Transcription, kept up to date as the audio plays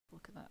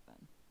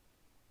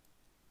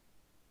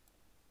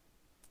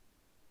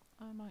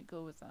I might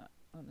go with that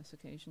on this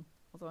occasion,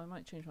 although I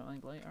might change my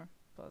mind later.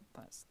 But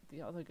that's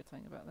the other good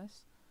thing about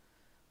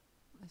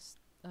this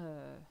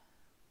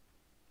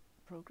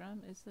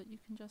program, is that you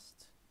can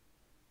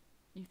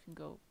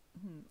go,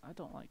 I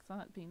don't like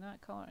that being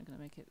that colour, I'm going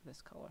to make it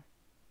this colour.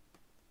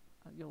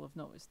 You'll have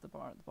noticed the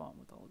bar at the bottom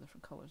with all the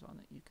different colours on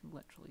it. You can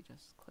literally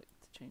just click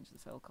to change the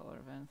fill colour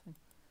of anything.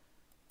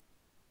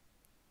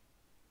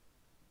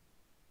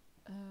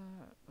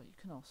 But you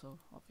can also,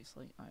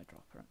 obviously,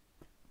 eyedropper it.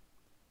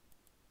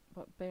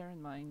 But bear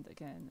in mind,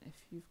 again, if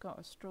you've got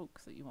a stroke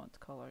that you want to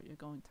colour, you're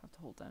going to have to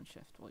hold down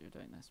shift while you're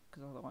doing this,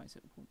 because otherwise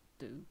it won't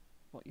do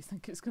what you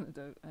think it's going to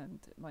do, and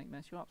it might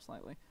mess you up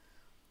slightly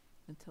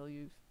until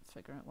you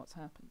figure out what's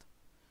happened.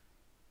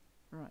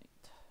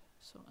 Right,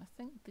 so I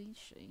think these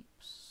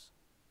shapes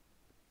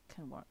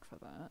can work for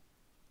that,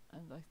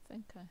 and I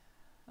think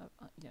I have,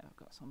 yeah, I've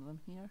got some of them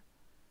here.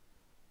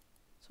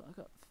 So I've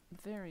got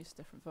various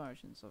different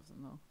versions of them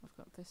though. I've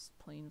got this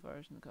plain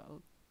version, I've got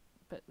a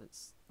bit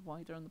that's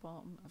wider on the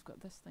bottom, I've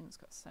got this thing that's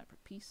got a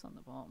separate piece on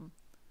the bottom.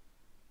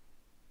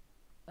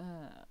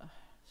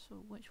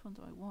 So which one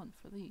do I want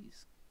for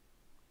these?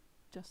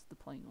 Just the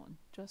plain one,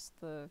 just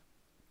the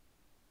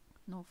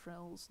no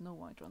frills, no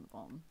wider on the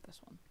bottom, this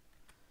one.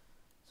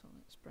 So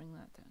let's bring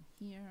that down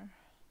here.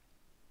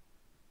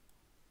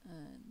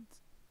 And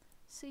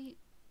see,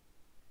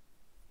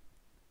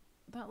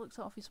 that looks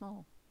awfully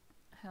small.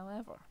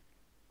 However,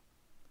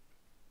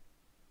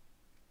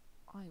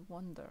 I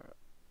wonder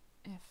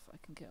if I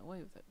can get away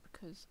with it,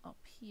 because up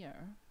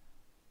here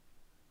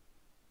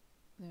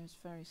there's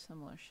very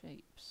similar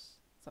shapes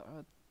that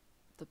are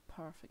the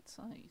perfect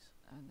size,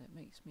 and it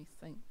makes me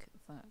think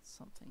that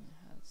something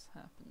has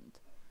happened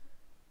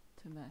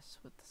to mess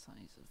with the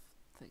size of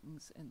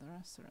things in the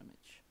raster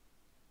image.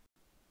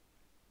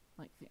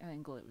 Like the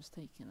angle it was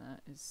taken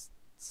at is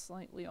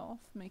slightly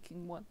off,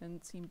 making one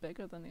end seem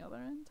bigger than the other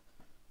end.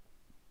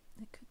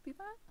 It could be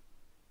that.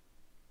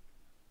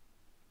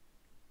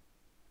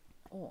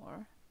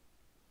 Or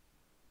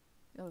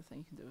the other thing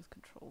you can do with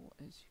control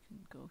is you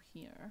can go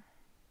here,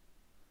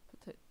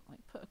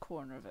 put a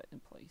corner of it in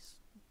place,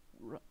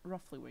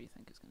 roughly where you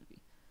think it's going to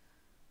be,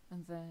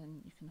 and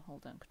then you can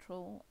hold down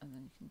control and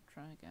then you can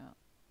drag out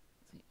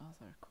the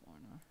other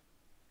corner,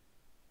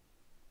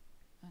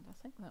 and I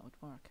think that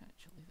would work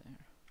actually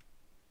there.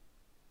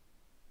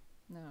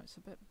 Now it's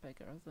a bit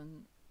bigger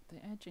than,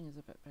 the edging is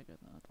a bit bigger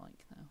than I'd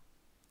like now.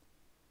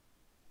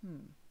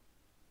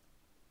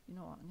 You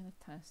know what, I'm going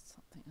to test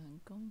something, and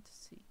I'm going to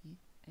see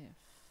if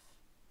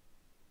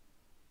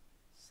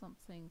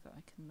something that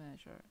I can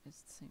measure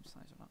is the same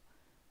size or not.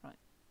 Right,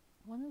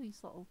 one of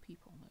these little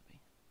people maybe.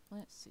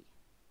 Let's see.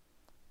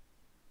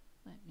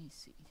 Let me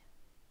see.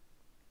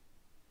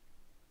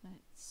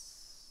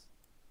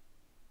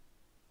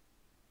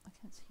 I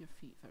can't see your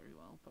feet very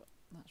well, but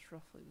that's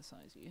roughly the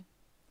size of you.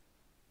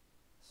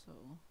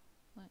 So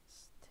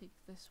let's take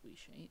this wee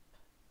shape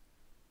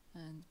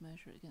and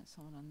measure it against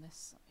someone on this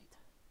side.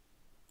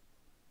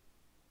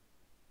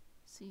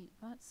 See,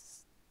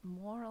 that's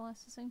more or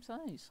less the same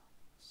size.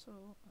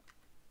 So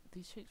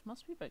these shapes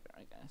must be bigger,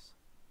 I guess.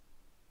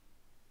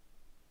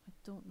 I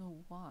don't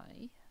know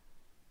why,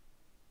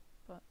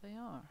 but they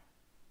are.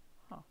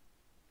 Huh.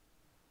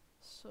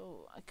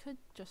 So I could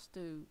just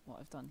do what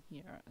I've done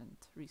here and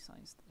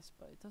resize this,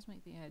 but it does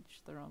make the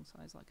edge the wrong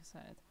size, like I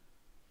said.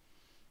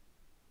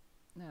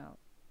 Now,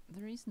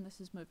 the reason this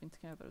is moving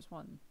together as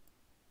one,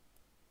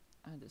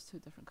 and it's two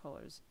different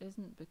colours,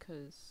 isn't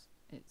because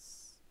it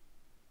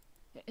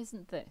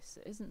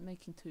isn't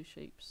making two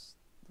shapes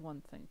the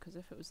one thing, because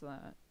if it was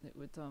that, it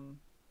would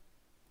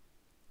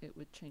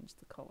change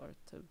the colour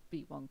to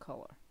be one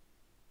colour.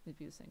 They'd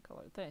be the same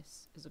colour.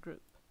 This is a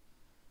group.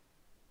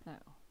 Now,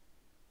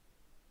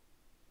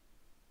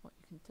 what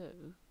you can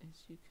do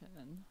is you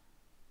can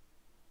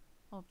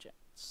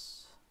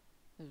objects.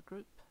 There's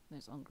group,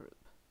 there's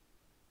ungroup.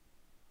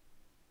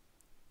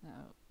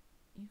 Now,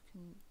 you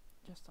can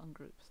just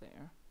ungroup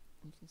there,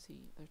 and you can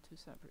see they're two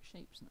separate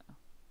shapes now.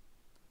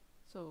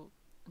 So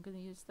I'm going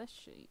to use this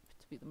shape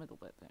to be the middle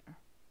bit there,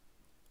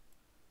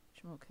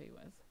 which I'm okay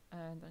with,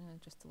 and I'm going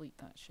to just delete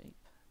that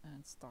shape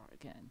and start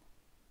again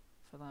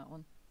for that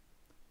one.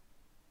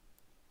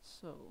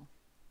 So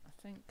I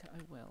think I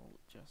will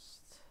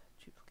just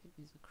duplicate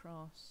these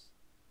across,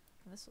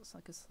 and this looks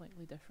like a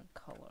slightly different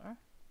colour,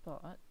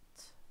 but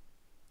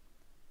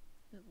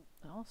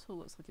it also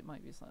looks like it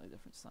might be a slightly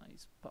different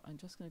size, but I'm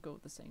just going to go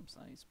with the same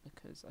size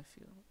because I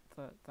feel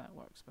that that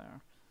works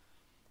better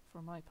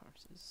for my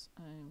purposes.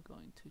 I'm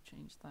going to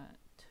change that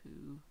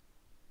to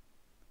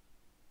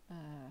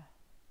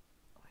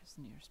where's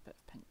the nearest bit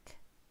of pink?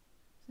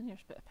 Where's the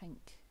nearest bit of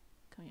pink?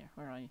 Come here,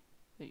 where are you?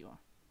 There you are.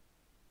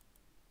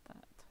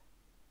 That.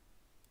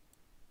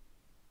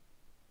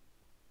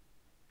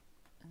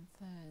 And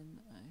then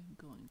I'm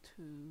going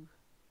to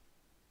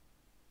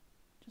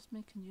just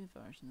make a new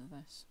version of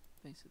this,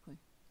 basically.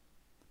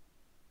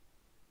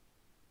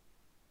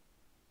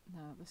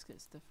 Now this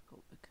gets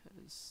difficult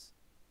because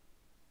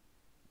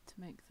to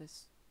make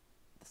this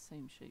the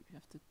same shape you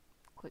have to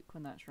click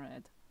when that's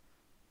red.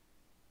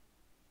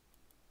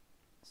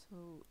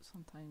 So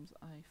sometimes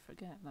I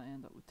forget and I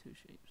end up with two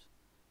shapes.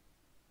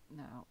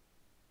 Now,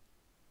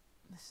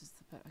 this is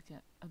the bit I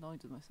get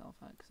annoyed with myself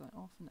at, because I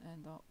often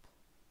end up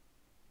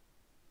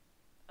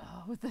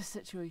with this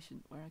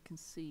situation where I can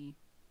see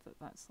that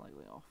that's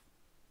slightly off.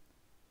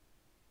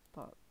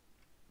 But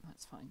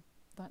that's fine.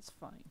 That's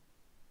fine.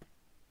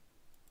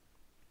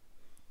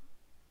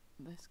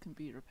 This can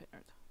be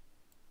repaired.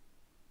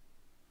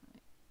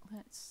 Right,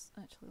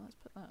 let's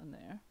put that in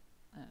there.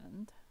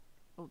 And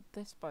oh,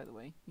 this, by the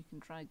way, you can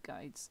drag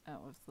guides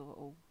out of the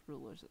little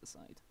rulers at the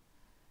side.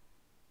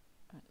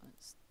 Right,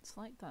 let's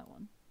select that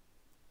one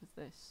with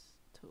this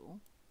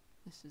tool.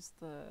 This is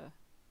the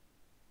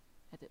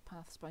Edit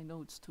Paths by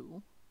Nodes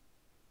tool.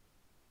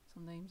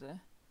 Some names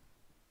there.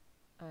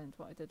 And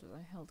what I did was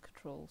I held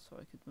Control so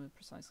I could move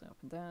precisely up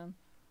and down.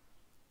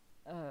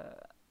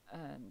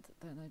 And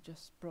then I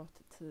just brought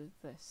it to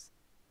this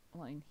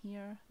line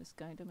here, this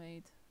guide I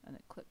made, and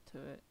it clipped to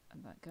it,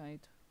 and that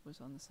guide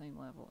was on the same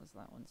level as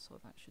that one, so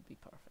that should be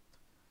perfect.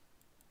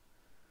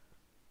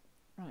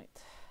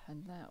 Right,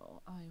 and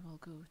now I will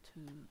go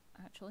to,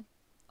 actually,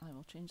 I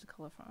will change the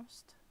colour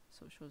first,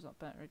 so it shows up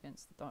better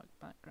against the dark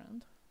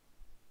background.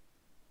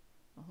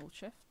 I'll hold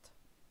Shift.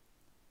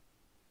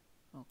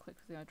 I'll click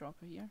with the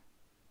eyedropper here.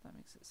 That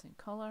makes it the same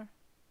colour.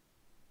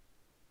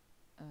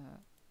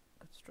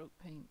 Go to Stroke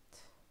Paint.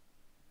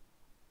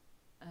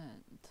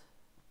 And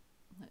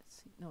let's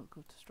see, no,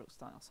 go to Stroke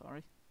Style,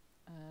 sorry.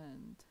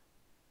 And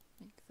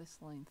make this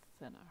line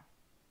thinner.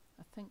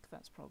 I think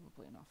that's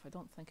probably enough. I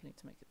don't think I need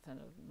to make it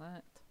thinner than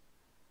that.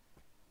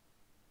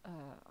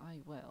 I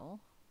will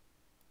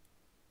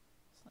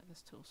select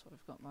this tool so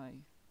I've got my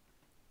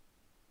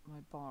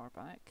bar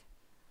back.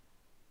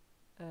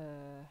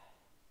 And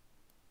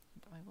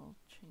I will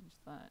change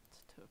that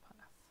to a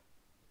path.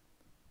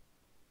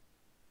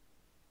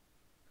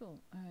 Cool,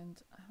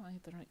 and have I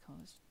had the right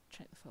colours?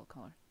 Check the fill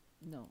colour.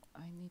 No,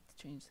 I need to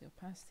change the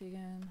opacity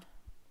again.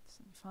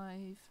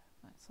 75,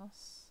 that's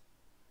us.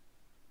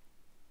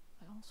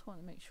 I also want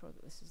to make sure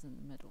that this is in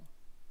the middle.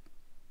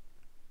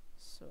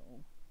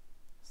 So,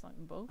 select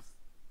them both.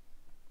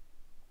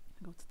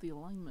 Go to the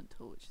alignment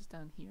tool, which is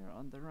down here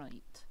on the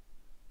right.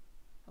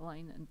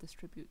 Align and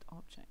distribute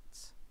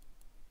objects.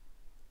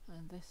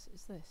 And this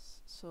is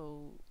this.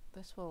 So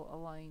this will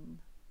align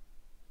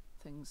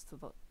things to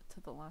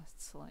the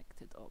last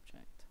selected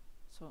object.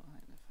 So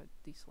if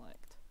I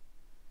deselect,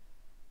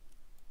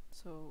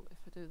 so if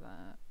I do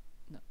that,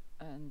 no,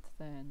 and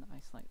then I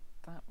select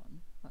that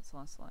one, that's the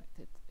last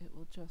selected, it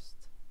will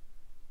just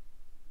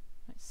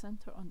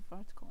center on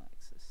vertical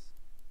axis.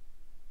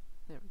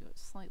 There we go,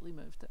 it's slightly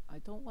moved it. I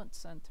don't want to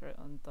center it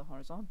on the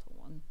horizontal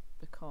one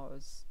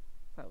because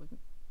that would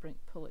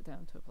pull it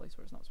down to a place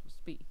where it's not supposed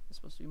to be. There's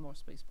supposed to be more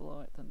space below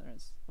it than there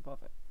is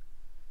above it.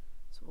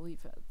 So we'll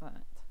leave it at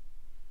that.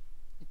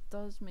 It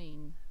does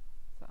mean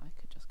that I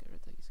could just get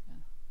rid of these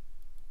again.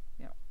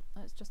 Yeah,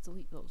 let's just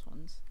delete those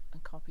ones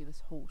and copy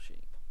this whole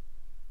shape.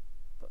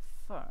 But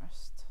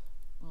first,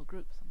 we'll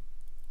group them.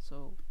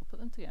 So we'll put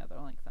them together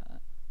like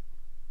that.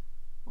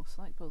 We'll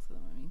select both of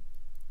them, I mean,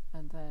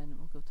 and then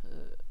we'll go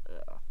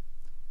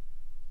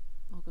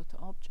to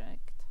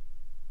Object,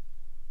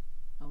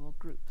 and we'll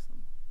group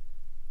them.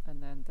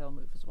 And then they'll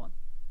move as one.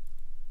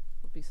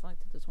 Will be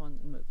selected as one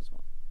and move as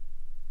one.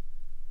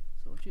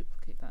 So we'll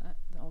duplicate that.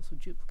 They're also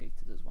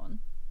duplicated as one.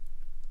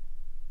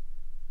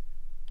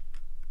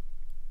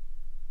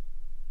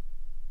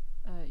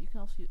 You can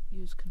also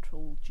use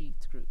Control G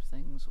to group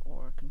things,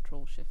 or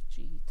Control Shift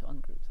G to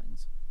ungroup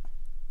things.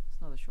 It's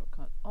another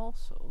shortcut.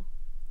 Also,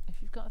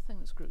 if you've got a thing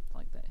that's grouped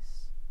like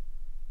this,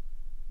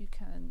 you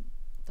can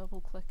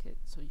double click it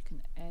so you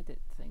can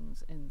edit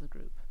things in the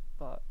group,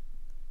 but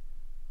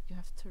you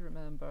have to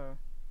remember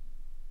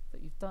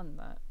that you've done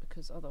that,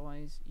 because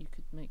otherwise you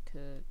could make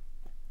a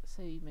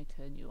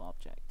new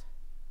object,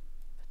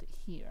 put it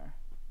here,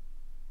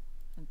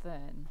 and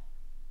then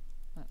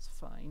that's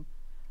fine,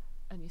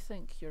 and you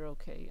think you're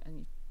okay,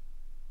 and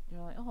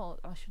you're like, oh,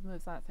 I should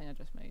move that thing I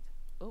just made.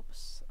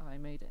 Oops, I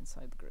made it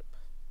inside the group.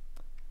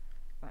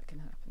 That can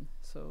happen,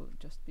 so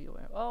just be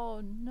aware.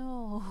 Oh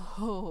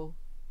no!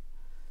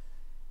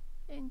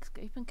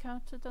 Inkscape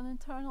encountered an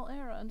internal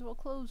error and will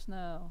close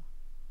now.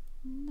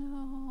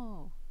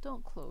 No!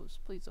 Don't close.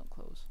 Please don't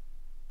close.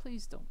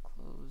 Please don't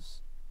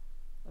close.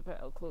 I bet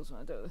it'll close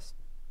when I do this.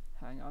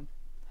 Hang on.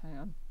 Hang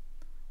on.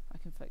 I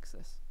can fix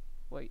this.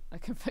 Wait, I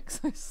can fix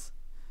this.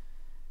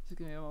 Just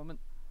give me a moment.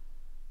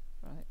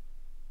 Right.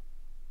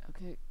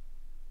 Okay.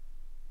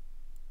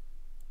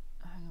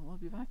 Hang on, we'll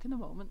be back in a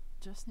moment.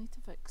 Just need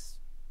to fix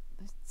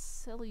this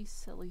silly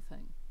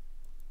thing.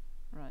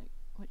 Right,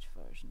 which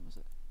version was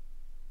it?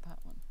 That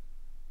one.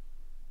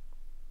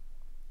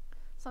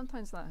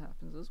 Sometimes that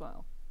happens as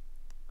well.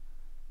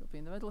 You'll be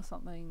in the middle of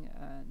something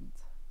and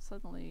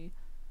suddenly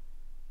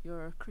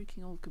your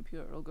creaking old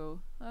computer will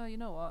go, oh, you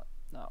know what?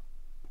 No,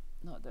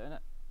 not doing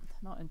it.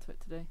 Not into it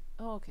today.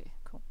 Oh, okay,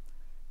 cool.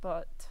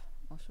 But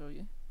I'll show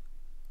you.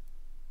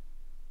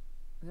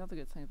 The other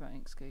good thing about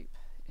Inkscape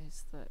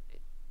is that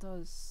it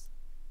does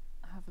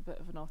have a bit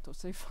of an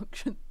autosave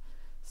function,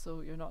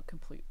 so you're not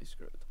completely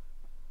screwed.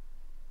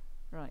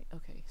 Right,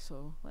 okay,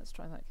 so let's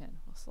try that again.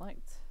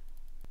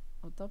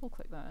 We'll double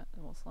click that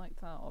and we'll select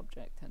that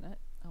object in it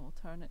and we'll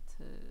turn it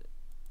to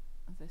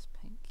this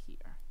pink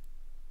here.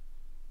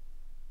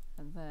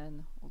 And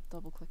then we'll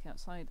double click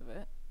outside of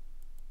it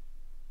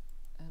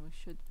and we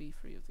should be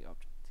free of the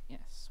object.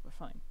 Yes, we're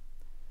fine.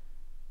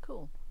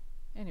 Cool.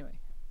 Anyway.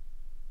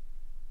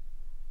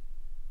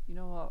 You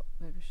know what?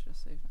 Maybe I should have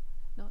saved it.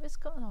 No, it's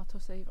got an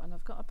autosave and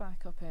I've got a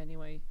backup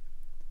anyway.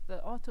 The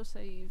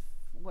autosave,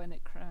 when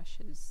it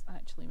crashes,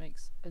 actually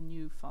makes a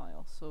new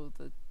file, so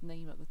the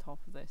name at the top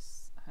of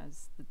this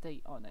has the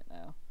date on it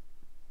now.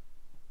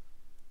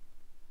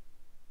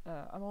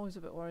 I'm always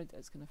a bit worried that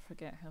it's going to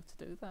forget how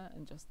to do that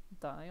and just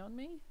die on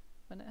me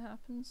when it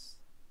happens,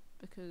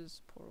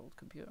 because poor old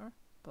computer,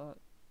 but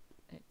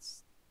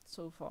it's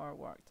so far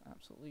worked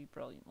absolutely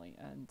brilliantly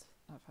and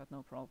I've had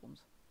no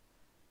problems.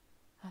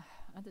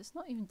 And it's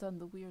not even done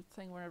the weird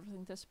thing where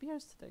everything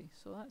disappears today,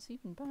 so that's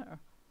even better.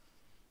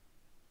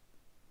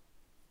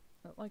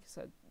 Like I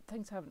said,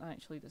 things haven't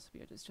actually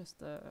disappeared, it's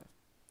just like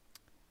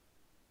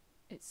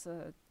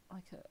a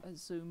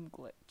zoom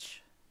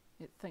glitch.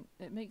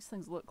 It makes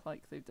things look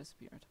like they've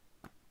disappeared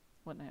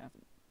when they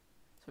haven't.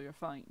 So you're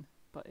fine,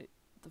 but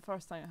the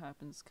first time it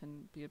happens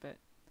can be a bit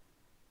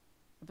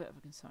of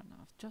a concern. Now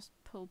I've just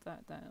pulled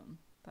that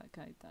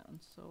guide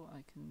down, so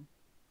I can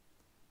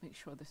make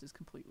sure this is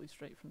completely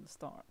straight from the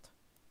start.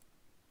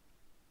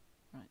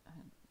 Right,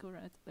 and go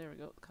red, there we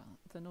go,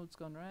 the node's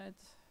gone red,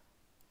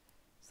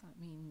 so that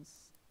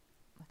means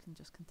I can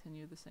just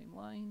continue the same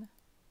line.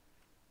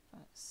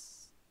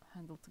 That's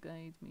handle to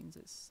guide means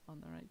it's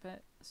on the right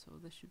bit, so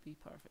this should be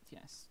perfect.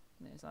 Yes,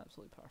 it is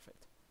absolutely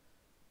perfect.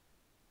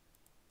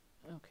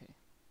 Okay.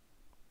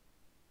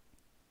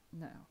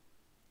 Now,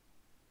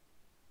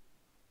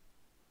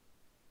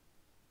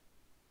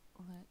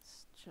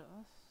 let's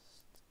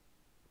just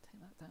take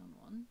that down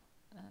one,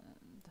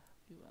 and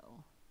we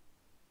will